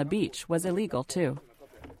dead on the beach, was illegal too.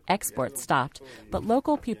 Export stopped, but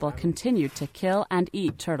local people continued to kill and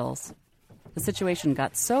eat turtles. The situation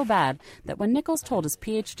got so bad that when Nichols told his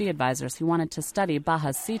PhD advisors he wanted to study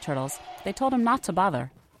Baja's sea turtles, they told him not to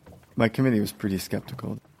bother. My committee was pretty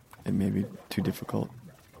skeptical. It may be too difficult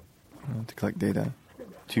to collect data.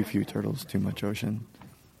 Too few turtles, too much ocean.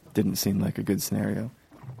 Didn't seem like a good scenario.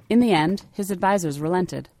 In the end, his advisors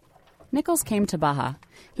relented. Nichols came to Baja.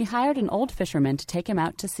 He hired an old fisherman to take him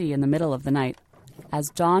out to sea in the middle of the night. As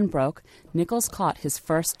dawn broke, Nichols caught his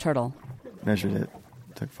first turtle. Measured it,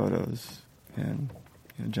 took photos, and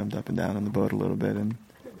jumped up and down on the boat a little bit and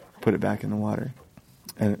put it back in the water.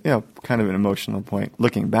 And, kind of an emotional point.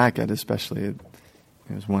 Looking back at it, especially, it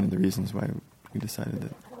was one of the reasons why we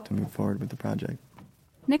decided to move forward with the project.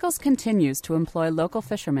 Nichols continues to employ local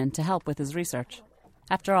fishermen to help with his research.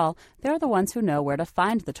 After all, they're the ones who know where to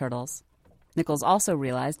find the turtles. Nichols also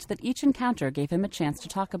realized that each encounter gave him a chance to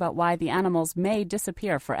talk about why the animals may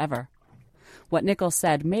disappear forever. What Nichols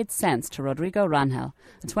said made sense to Rodrigo Rangel,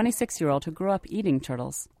 a 26-year-old who grew up eating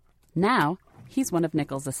turtles. Now, he's one of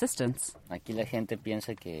Nichols' assistants. The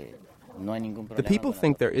people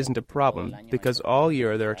think there isn't a problem because all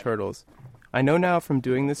year there are turtles. I know now from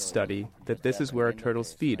doing this study that this is where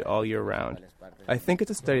turtles feed all year round. I think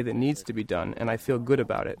it's a study that needs to be done, and I feel good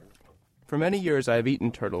about it. For many years I have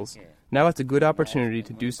eaten turtles. Now it's a good opportunity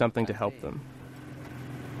to do something to help them.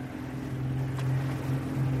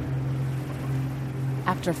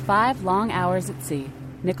 After 5 long hours at sea,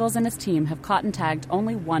 Nichols and his team have caught and tagged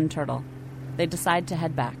only one turtle. They decide to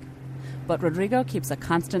head back. But Rodrigo keeps a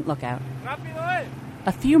constant lookout.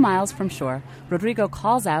 A few miles from shore, Rodrigo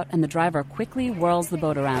calls out and the driver quickly whirls the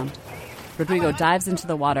boat around. Rodrigo dives into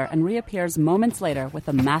the water and reappears moments later with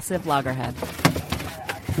a massive loggerhead.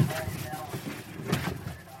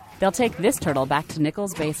 They'll take this turtle back to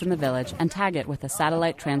Nichols' base in the village and tag it with a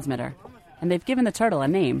satellite transmitter. And they've given the turtle a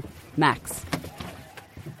name, Max.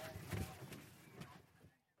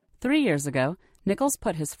 3 years ago, Nichols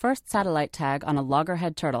put his first satellite tag on a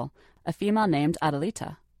loggerhead turtle, a female named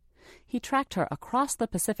Adelita. He tracked her across the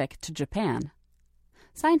Pacific to Japan.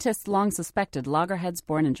 Scientists long suspected loggerheads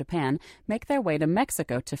born in Japan make their way to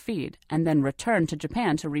Mexico to feed and then return to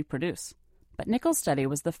Japan to reproduce. But Nichols' study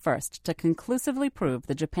was the first to conclusively prove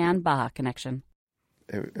the Japan-Baja connection.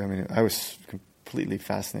 I was completely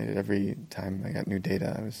fascinated. Every time I got new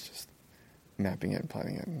data, I was just mapping it and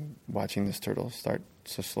plotting it and watching this turtle start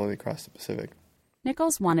so slowly across the Pacific.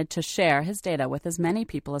 Nichols wanted to share his data with as many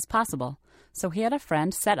people as possible, so he had a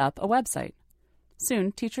friend set up a website.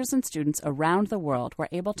 Soon, teachers and students around the world were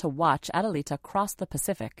able to watch Adelita cross the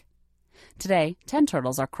Pacific. Today, 10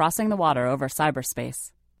 turtles are crossing the water over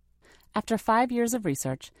cyberspace. After 5 years of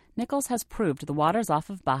research, Nichols has proved the waters off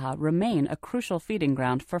of Baja remain a crucial feeding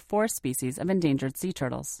ground for 4 species of endangered sea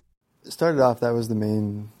turtles. It started off, that was the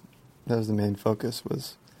main focus,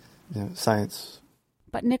 was science.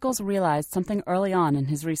 But Nichols realized something early on in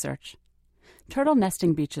his research. Turtle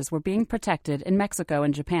nesting beaches were being protected in Mexico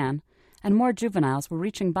and Japan, and more juveniles were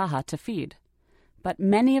reaching Baja to feed. But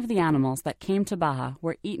many of the animals that came to Baja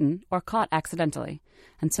were eaten or caught accidentally,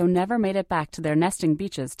 and so never made it back to their nesting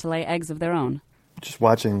beaches to lay eggs of their own. Just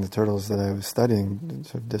watching the turtles that I was studying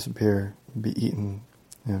sort of disappear, be eaten,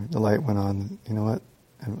 the light went on, you know what,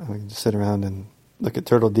 I can just sit around and look at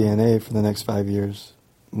turtle DNA for the next 5 years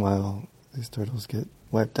while these turtles get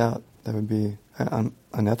wiped out. That would be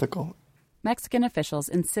unethical. Mexican officials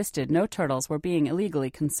insisted no turtles were being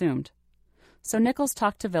illegally consumed. So Nichols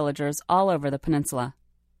talked to villagers all over the peninsula.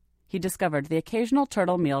 He discovered the occasional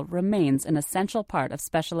turtle meal remains an essential part of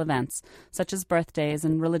special events, such as birthdays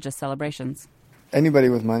and religious celebrations. Anybody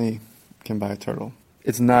with money can buy a turtle.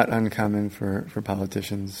 It's not uncommon for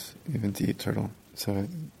politicians even to eat turtle. So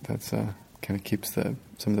that's kind of keeps some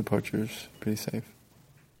of the poachers pretty safe.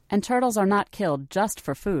 And turtles are not killed just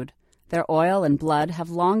for food. Their oil and blood have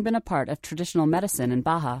long been a part of traditional medicine in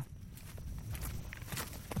Baja.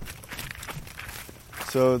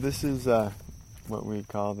 So this is what we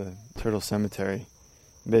call the turtle cemetery.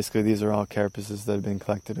 Basically, these are all carapaces that have been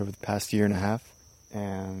collected over the past year and a half,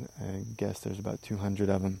 and I guess there's about 200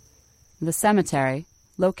 of them. The cemetery,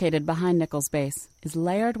 located behind Nichols' base, is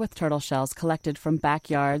layered with turtle shells collected from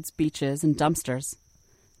backyards, beaches, and dumpsters.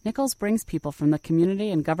 Nichols brings people from the community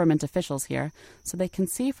and government officials here so they can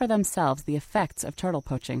see for themselves the effects of turtle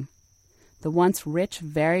poaching. The once rich,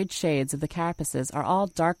 varied shades of the carapaces are all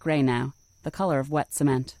dark gray now, the color of wet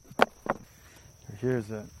cement. Here's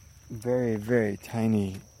a very, very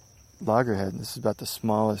tiny loggerhead. This is about the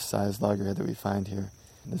smallest size loggerhead that we find here.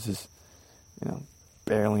 This is,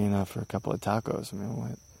 barely enough for a couple of tacos.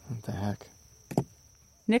 What the heck?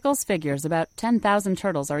 Nichols figures about 10,000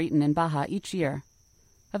 turtles are eaten in Baja each year.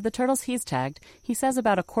 Of the turtles he's tagged, he says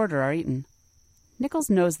about a quarter are eaten. Nichols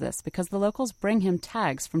knows this because the locals bring him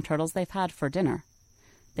tags from turtles they've had for dinner.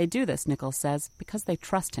 They do this, Nichols says, because they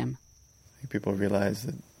trust him. I think people realize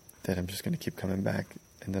that I'm just going to keep coming back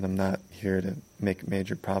and that I'm not here to make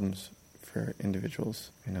major problems for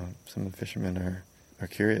individuals. You know, some of the fishermen are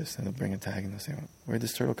curious, and they'll bring a tag and they'll say, where'd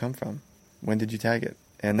this turtle come from? When did you tag it?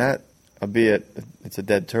 And that, albeit it's a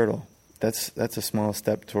dead turtle, that's a small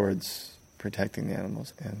step towards protecting the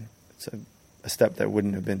animals, and it's a step that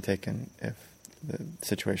wouldn't have been taken if the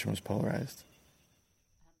situation was polarized.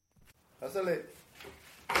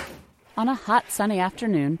 On a hot, sunny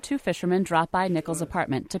afternoon, two fishermen drop by Nichols'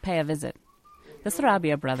 apartment to pay a visit. The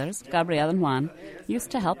Sarabia brothers, Gabriel and Juan, used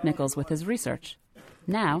to help Nichols with his research.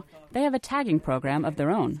 Now, they have a tagging program of their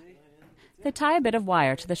own. They tie a bit of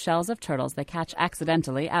wire to the shells of turtles they catch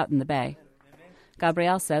accidentally out in the bay.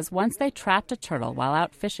 Gabriel says once they trapped a turtle while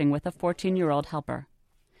out fishing with a 14-year-old helper.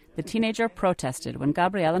 The teenager protested when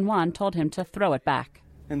Gabriel and Juan told him to throw it back.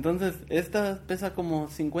 He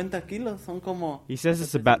says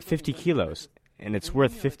it's about 50 kilos, and it's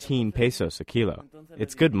worth 15 pesos a kilo.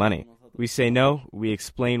 It's good money. We say no, we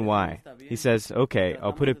explain why. He says, okay,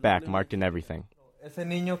 I'll put it back, marked and everything.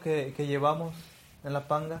 The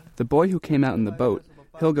boy who came out in the boat,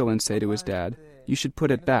 he'll go and say to his dad, you should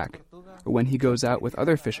put it back. Or when he goes out with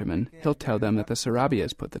other fishermen, he'll tell them that the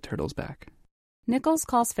Sarabias put the turtles back. Nichols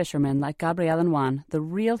calls fishermen like Gabriel and Juan the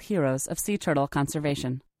real heroes of sea turtle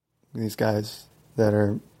conservation. These guys that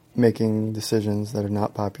are making decisions that are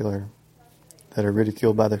not popular, that are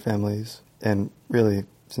ridiculed by their families, and really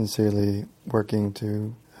sincerely working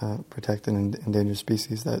to protect an endangered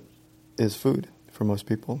species that is food for most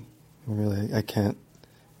people. Really, I can't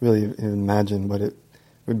really even imagine what it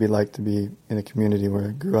would be like to be in a community where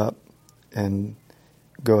I grew up and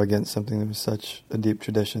go against something that was such a deep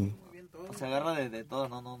tradition.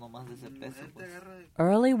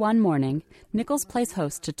 Early one morning, Nichols plays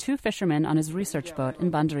host to two fishermen on his research boat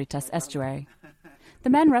in Banderitas estuary. The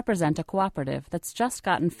men represent a cooperative that's just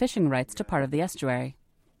gotten fishing rights to part of the estuary.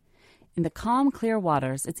 In the calm, clear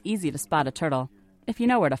waters, it's easy to spot a turtle, if you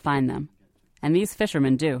know where to find them. And these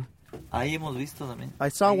fishermen do. I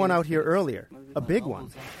saw one out here earlier, a big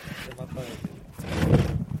one.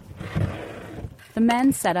 The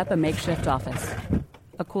men set up a makeshift office.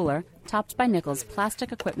 A cooler, topped by Nichols'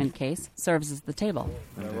 plastic equipment case, serves as the table.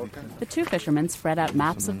 The two fishermen spread out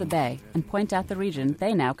maps of the bay and point out the region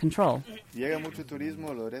they now control.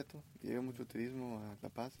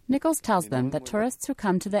 Nichols tells them that tourists who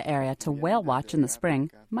come to the area to whale watch in the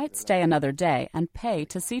spring might stay another day and pay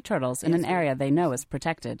to see turtles in an area they know is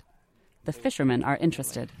protected. The fishermen are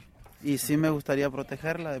interested.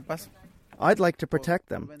 I'd like to protect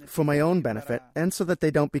them for my own benefit and so that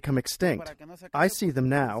they don't become extinct. I see them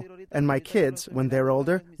now, and my kids, when they're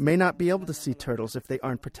older, may not be able to see turtles if they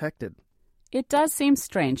aren't protected. It does seem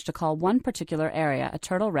strange to call one particular area a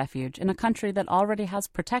turtle refuge in a country that already has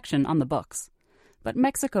protection on the books. But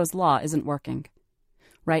Mexico's law isn't working.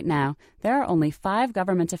 Right now, there are only 5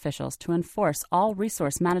 government officials to enforce all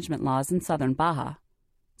resource management laws in southern Baja.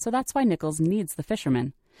 So that's why Nichols needs the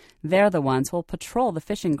fishermen. They're the ones who will patrol the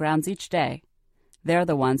fishing grounds each day. They're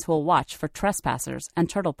the ones who will watch for trespassers and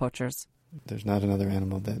turtle poachers. There's not another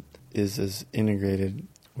animal that is as integrated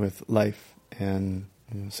with life and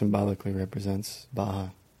symbolically represents Baja.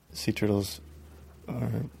 Sea turtles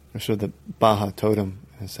are sort of the Baja totem,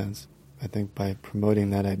 in a sense. I think by promoting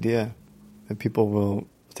that idea, that people will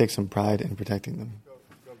take some pride in protecting them.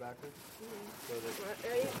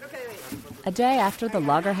 A day after the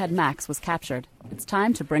loggerhead Max was captured, it's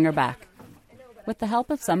time to bring her back. With the help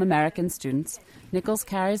of some American students, Nichols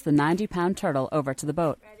carries the 90-pound turtle over to the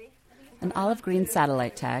boat. An olive green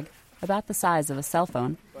satellite tag, about the size of a cell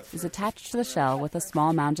phone, is attached to the shell with a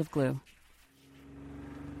small mound of glue.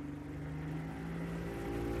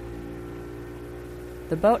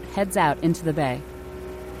 The boat heads out into the bay.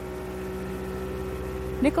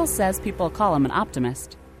 Nichols says people call him an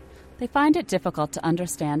optimist. They find it difficult to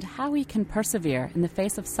understand how he can persevere in the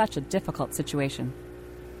face of such a difficult situation.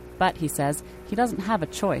 But, he says, he doesn't have a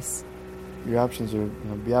choice. Your options are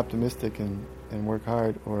be optimistic and work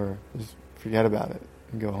hard, or just forget about it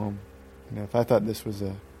and go home. If I thought this was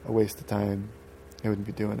a waste of time, I wouldn't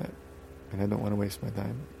be doing it. And I don't want to waste my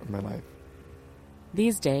time or my life.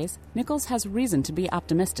 These days, Nichols has reason to be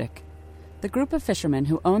optimistic. The group of fishermen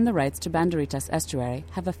who own the rights to Banderitas estuary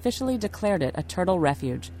have officially declared it a turtle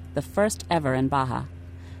refuge, the first ever in Baja.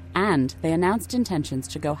 And they announced intentions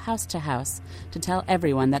to go house to house to tell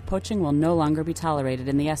everyone that poaching will no longer be tolerated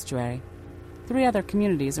in the estuary. 3 other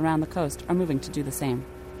communities around the coast are moving to do the same.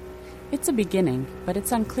 It's a beginning, but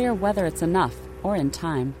it's unclear whether it's enough or in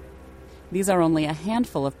time. These are only a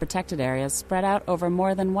handful of protected areas spread out over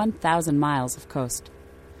more than 1,000 miles of coast.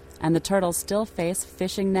 And the turtles still face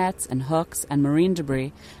fishing nets and hooks and marine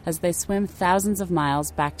debris as they swim thousands of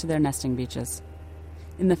miles back to their nesting beaches.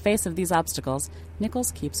 In the face of these obstacles,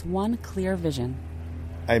 Nichols keeps one clear vision.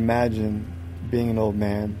 I imagine being an old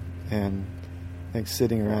man and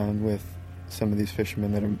sitting around with some of these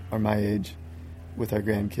fishermen that are my age with our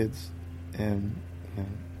grandkids and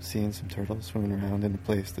seeing some turtles swimming around in a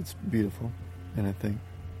place that's beautiful. And I think,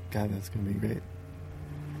 God, that's going to be great.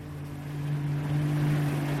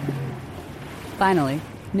 Finally,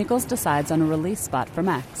 Nichols decides on a release spot for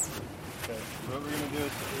Max. Okay, so what we're going to do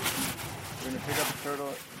is we're going to pick up the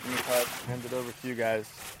turtle in the tarp, hand it over to you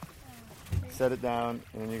guys, set it down,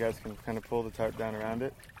 and then you guys can kind of pull the tarp down around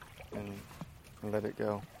it and let it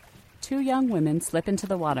go. 2 young women slip into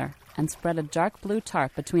the water and spread a dark blue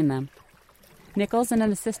tarp between them. Nichols and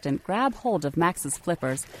an assistant grab hold of Max's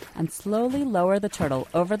flippers and slowly lower the turtle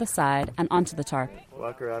over the side and onto the tarp.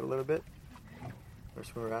 Walk her out a little bit. Or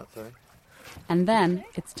swim her out, sorry. And then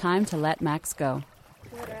it's time to let Max go.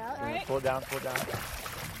 Pull her out, right? Pull it down, pull it down.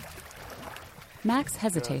 Max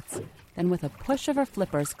hesitates, then with a push of her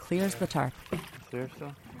flippers clears the tarp.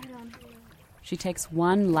 Seriously? She takes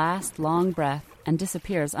one last long breath and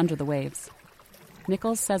disappears under the waves.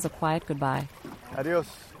 Nichols says a quiet goodbye. Adios.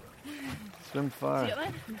 Swim far.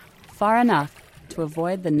 Far enough to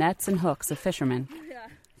avoid the nets and hooks of fishermen.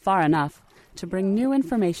 Far enough to bring new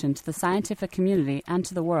information to the scientific community and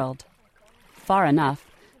to the world. Far enough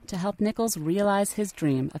to help Nichols realize his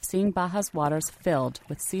dream of seeing Baja's waters filled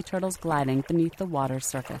with sea turtles gliding beneath the water's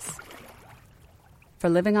surface. For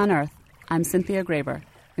Living on Earth, I'm Cynthia Graber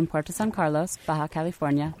in Puerto San Carlos, Baja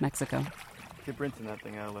California, Mexico. Keep rinsing that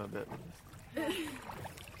thing out a little bit.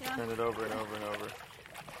 Turn it over and over and over.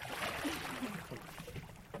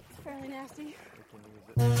 It's fairly nasty.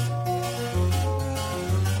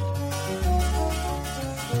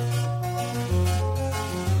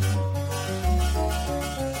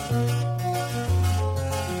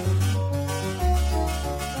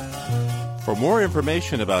 For more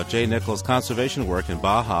information about Jay Nichols' conservation work in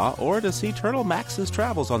Baja or to see Turtle Max's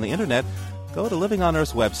travels on the internet, go to Living on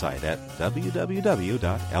Earth's website at www.loe.org.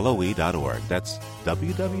 That's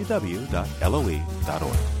www.loe.org.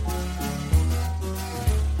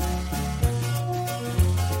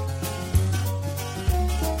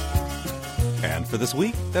 And for this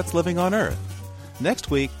week, that's Living on Earth.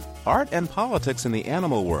 Next week, art and politics in the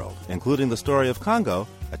animal world, including the story of Congo,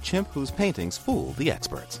 a chimp whose paintings fooled the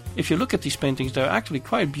experts. If you look at these paintings, they're actually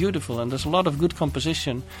quite beautiful, and there's a lot of good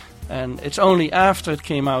composition. And it's only after it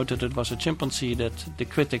came out that it was a chimpanzee that the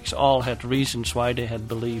critics all had reasons why they had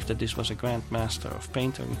believed that this was a grandmaster of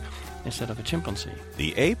painting instead of a chimpanzee.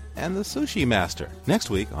 The Ape and the Sushi Master, next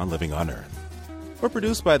week on Living on Earth. We're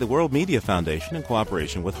produced by the World Media Foundation in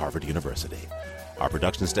cooperation with Harvard University. Our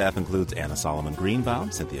production staff includes Anna Solomon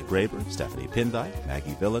Greenbaum, Cynthia Graber, Stephanie Pindyke,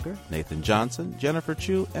 Maggie Villiger, Nathan Johnson, Jennifer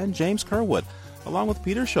Chu, and James Kerwood, along with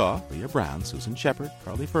Peter Shaw, Leah Brown, Susan Shepard,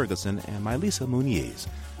 Carly Ferguson, and Mylisa Muniz.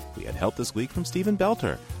 We had help this week from Stephen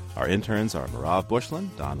Belter. Our interns are Marav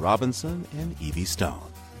Bushland, Don Robinson, and Evie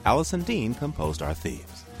Stone. Allison Dean composed our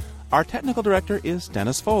themes. Our technical director is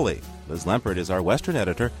Dennis Foley. Liz Lempert is our Western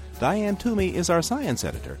editor. Diane Toomey is our science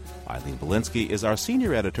editor. Eileen Belinsky is our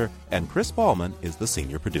senior editor. And Chris Ballman is the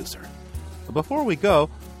senior producer. Before we go,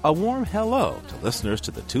 a warm hello to listeners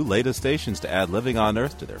to the 2 latest stations to add Living on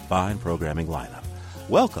Earth to their fine programming lineup.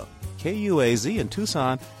 Welcome, KUAZ in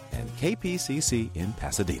Tucson and KPCC in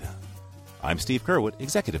Pasadena. I'm Steve Kerwood,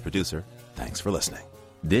 executive producer. Thanks for listening.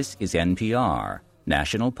 This is NPR,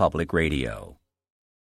 National Public Radio.